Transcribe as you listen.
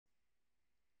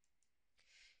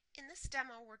In this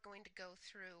demo, we're going to go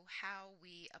through how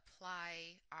we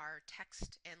apply our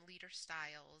text and leader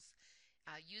styles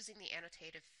using the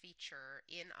annotative feature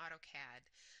in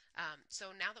AutoCAD.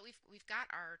 So now that we've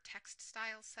got our text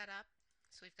styles set up,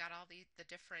 so we've got all the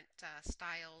different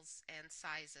styles and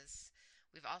sizes.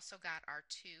 We've also got our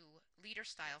two leader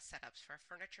style setups for our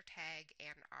furniture tag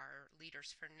and our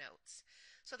leaders for notes.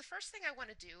 So the first thing I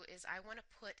want to do is I want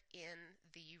to put in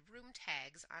the room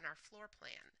tags on our floor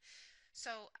plan.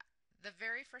 So the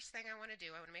very first thing I want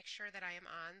to make sure that I am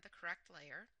on the correct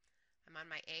layer. I'm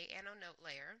on my A Anno Note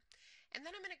layer. And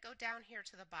then I'm going to go down here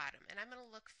to the bottom and I'm going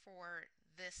to look for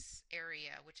this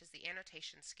area, which is the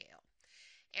Annotation Scale.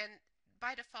 And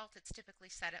by default, it's typically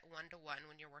set at 1:1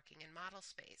 when you're working in model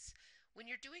space. When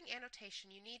you're doing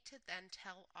annotation, you need to then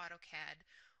tell AutoCAD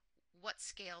what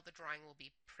scale the drawing will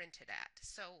be printed at.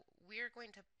 So we're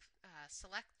going to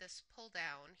select this pull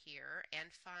down here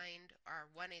and find our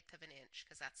 1/8 of an inch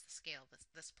because that's the scale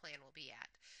this plan will be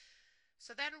at.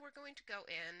 So then we're going to go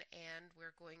in and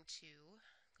we're going to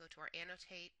go to our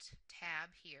Annotate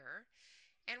tab here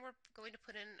and we're going to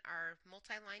put in our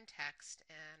multi-line text,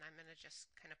 and I'm going to just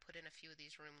kind of put in a few of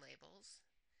these room labels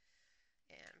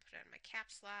and put it on my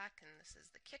caps lock, and this is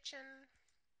the kitchen.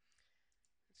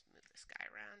 Let's move this guy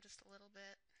around just a little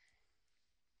bit.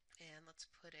 And let's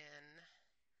put in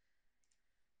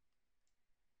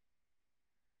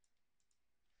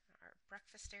our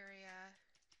breakfast area.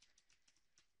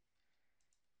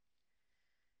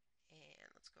 And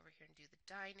let's go over here and do the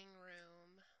dining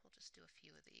room. We'll just do a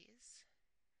few of these.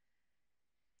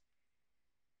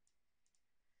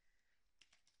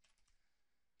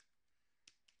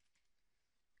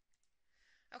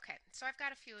 Okay, so I've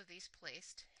got a few of these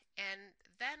placed. And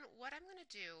then what I'm going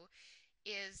to do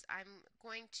is I'm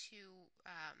going to,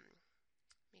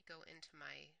 let me go into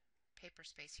my paper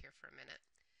space here for a minute.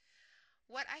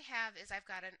 What I have is I've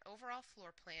got an overall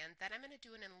floor plan, then I'm going to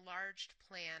do an enlarged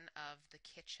plan of the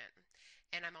kitchen,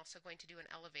 and I'm also going to do an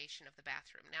elevation of the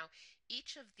bathroom. Now,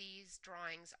 each of these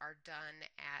drawings are done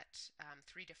at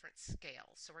three different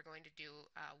scales. So we're going to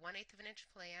do a 1/8 of an inch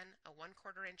plan, a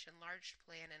 1/4 inch enlarged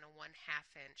plan, and a 1/2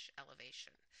 inch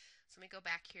elevation. So let me go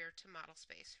back here to model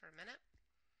space for a minute.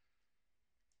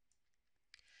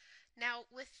 Now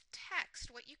with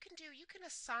text, what you can do, you can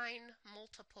assign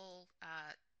multiple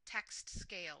text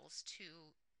scales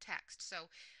to text. So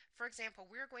for example,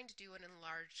 we're going to do an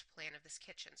enlarged plan of this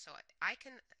kitchen. So I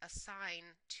can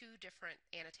assign two different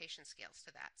annotation scales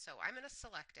to that. So I'm going to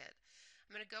select it.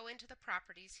 I'm going to go into the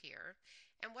properties here.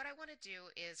 And what I want to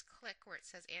do is click where it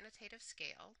says Annotative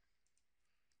Scale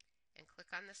and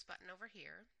click on this button over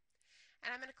here.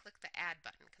 And I'm going to click the Add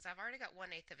button because I've already got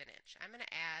 1/8 of an inch. I'm going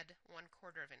to add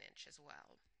 1/4 of an inch as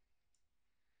well.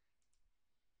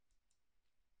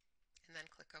 And then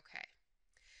click OK.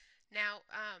 Now,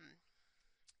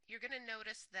 you're going to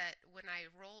notice that when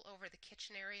I roll over the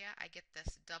kitchen area, I get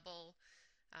this double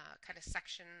kind of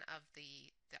section of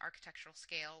the architectural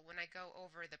scale. When I go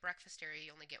over the breakfast area,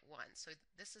 you only get one. So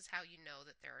this is how you know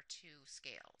that there are two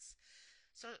scales.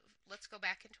 So let's go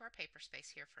back into our paper space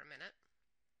here for a minute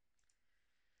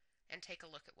and take a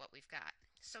look at what we've got.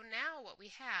 So now what we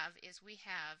have is we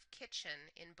have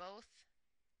kitchen in both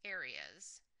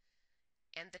areas,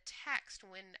 and the text,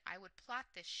 when I would plot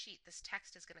this sheet, this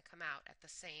text is going to come out at the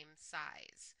same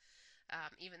size,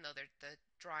 even though the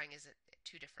drawing is at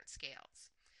two different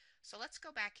scales. So let's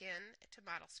go back in to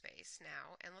model space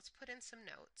now and let's put in some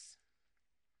notes.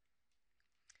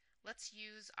 Let's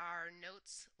use our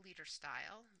notes leader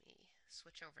style. Let me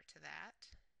switch over to that.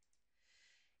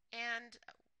 And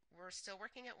we're still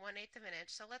working at 1/8 of an inch.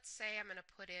 So let's say I'm going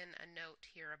to put in a note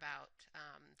here about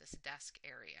this desk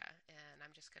area, and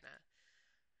I'm just going to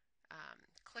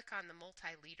click on the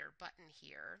multi-leader button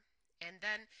here. And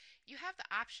then you have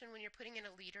the option when you're putting in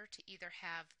a leader to either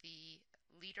have the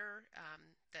leader,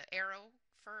 the arrow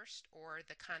first, or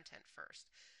the content first.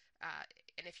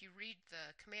 And if you read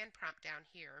the command prompt down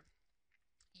here,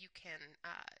 you can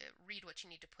read what you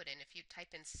need to put in. If you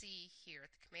type in C here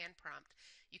at the command prompt,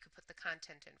 you could put the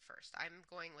content in first. I'm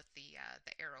going with the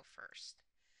arrow first.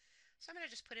 So I'm going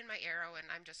to just put in my arrow, and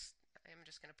I'm just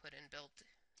going to put in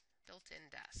built-in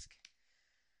desk.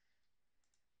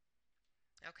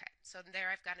 Okay, so there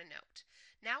I've got a note.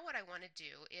 Now what I want to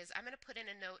do is I'm going to put in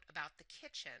a note about the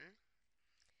kitchen,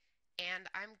 and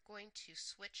I'm going to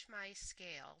switch my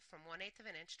scale from 1/8 of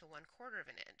an inch to 1/4 of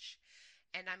an inch.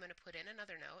 And I'm going to put in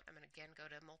another note. I'm going to again go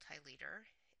to multi-leader,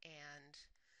 and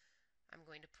I'm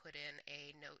going to put in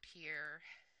a note here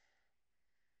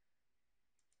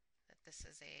that this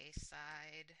is a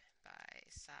side-by-side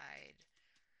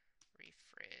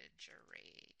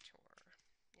refrigerator.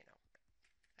 You know,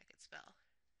 I could spell.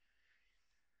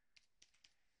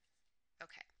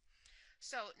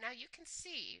 So now you can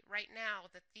see right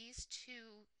now that these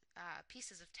two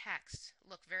pieces of text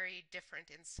look very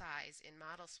different in size in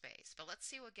model space. But let's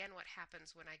see again what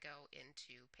happens when I go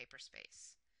into paper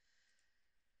space.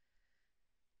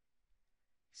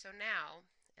 So now,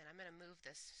 and I'm going to move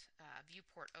this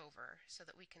viewport over so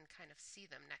that we can kind of see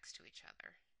them next to each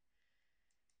other.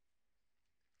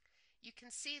 You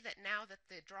can see that now that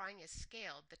the drawing is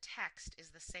scaled, the text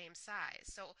is the same size.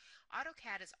 So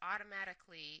AutoCAD is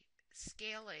automatically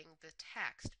scaling the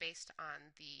text based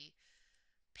on the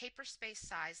paper space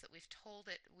size that we've told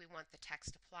it we want the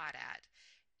text to plot at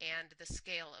and the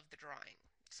scale of the drawing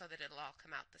so that it'll all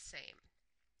come out the same.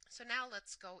 So now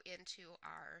let's go into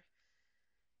our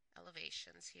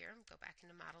elevations here. Go back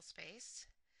into model space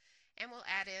and we'll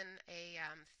add in a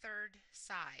third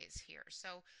size here.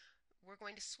 So we're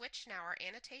going to switch now our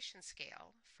annotation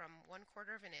scale from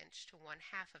 1/4 of an inch to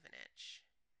 1/2 of an inch.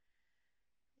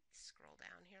 Scroll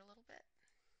down here a little bit.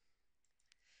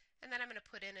 And then I'm going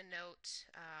to put in a note.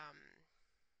 I'm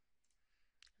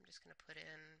just going to put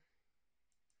in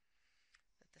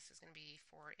that this is going to be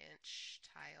 4-inch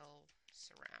tile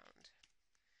surround.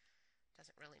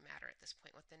 Doesn't really matter at this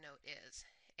point what the note is.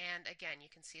 And again,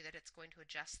 you can see that it's going to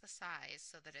adjust the size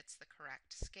so that it's the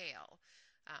correct scale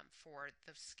for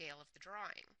the scale of the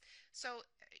drawing. So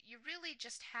you really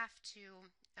just have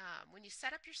to, when you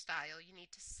set up your style, you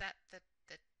need to set the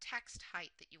text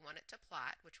height that you want it to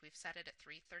plot, which we've set it at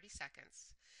 3/32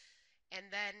 seconds.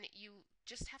 And then you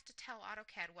just have to tell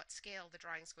AutoCAD what scale the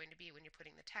drawing is going to be when you're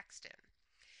putting the text in.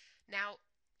 Now,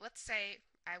 let's say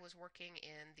I was working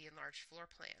in the enlarged floor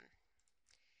plan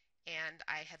and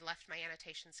I had left my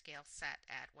annotation scale set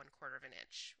at 1/4 of an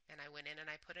inch, and I went in and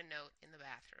I put a note in the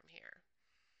bathroom here,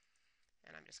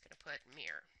 and I'm just going to put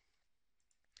mirror.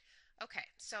 Okay,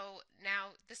 so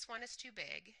now this one is too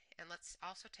big, and let's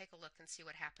also take a look and see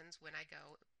what happens when I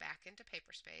go back into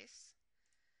paper space.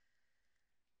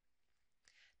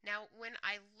 Now when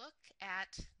I look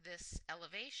at this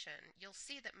elevation, you'll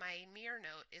see that my mirror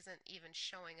note isn't even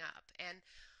showing up. And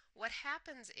what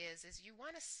happens is you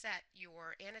want to set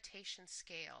your annotation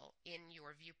scale in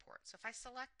your viewport. So if I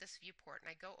select this viewport and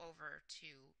I go over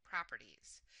to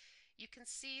properties, you can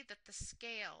see that the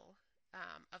scale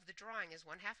of the drawing is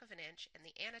 1/2 of an inch, and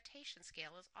the annotation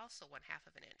scale is also 1/2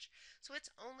 of an inch. So it's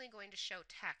only going to show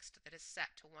text that is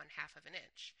set to 1/2 of an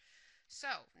inch.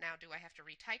 So now do I have to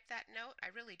retype that note? I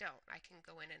really don't. I can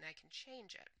go in and I can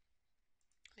change it.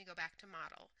 Let me go back to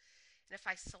model. And if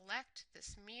I select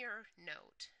this mirror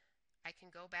note, I can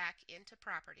go back into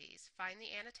properties, find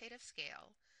the annotative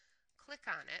scale, click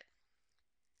on it,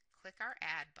 click our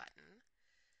add button,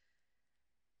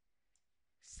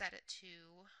 set it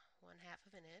to 1/2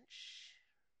 of an inch.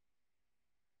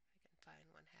 I can find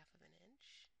 1/2 of an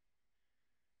inch.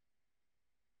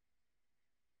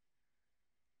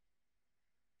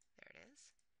 There it is.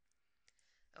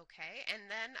 Okay, and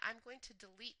then I'm going to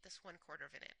delete this 1/4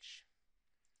 of an inch.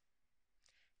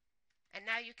 And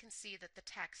now you can see that the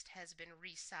text has been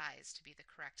resized to be the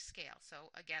correct scale.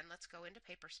 So again, let's go into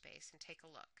paper space and take a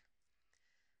look.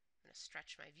 I'm going to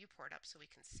stretch my viewport up so we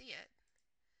can see it.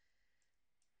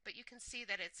 But you can see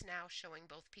that it's now showing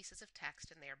both pieces of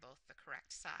text and they are both the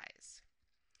correct size.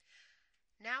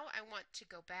 Now I want to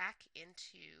go back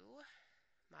into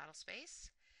model space,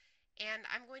 and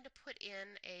I'm going to put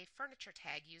in a furniture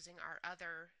tag using our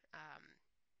other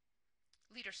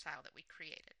leader style that we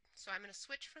created. So I'm going to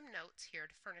switch from notes here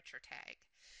to furniture tag.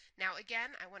 Now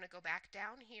again, I want to go back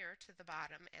down here to the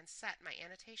bottom and set my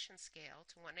annotation scale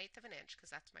to 1/8 of an inch because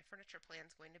that's my furniture plan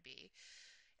is going to be.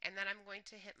 And then I'm going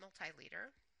to hit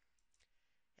multi-leader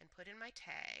and put in my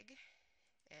tag,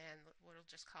 and we'll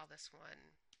just call this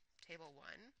one table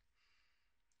 1,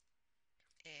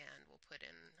 and we'll put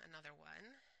in another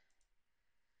one.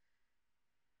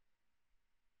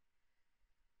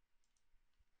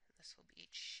 This will be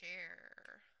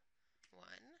chair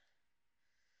 1.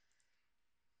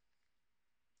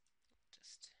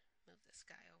 Just move this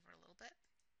guy over a little bit.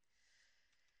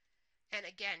 And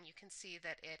again, you can see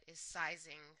that it is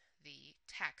sizing the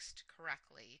text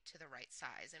correctly to the right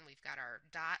size, and we've got our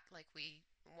dot like we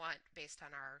want based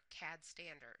on our CAD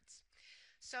standards.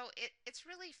 So it's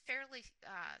really fairly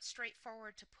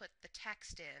straightforward to put the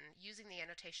text in using the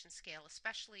annotation scale,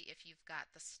 especially if you've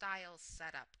got the styles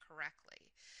set up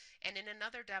correctly. And in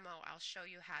another demo, I'll show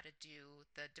you how to do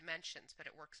the dimensions, but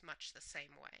it works much the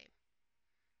same way.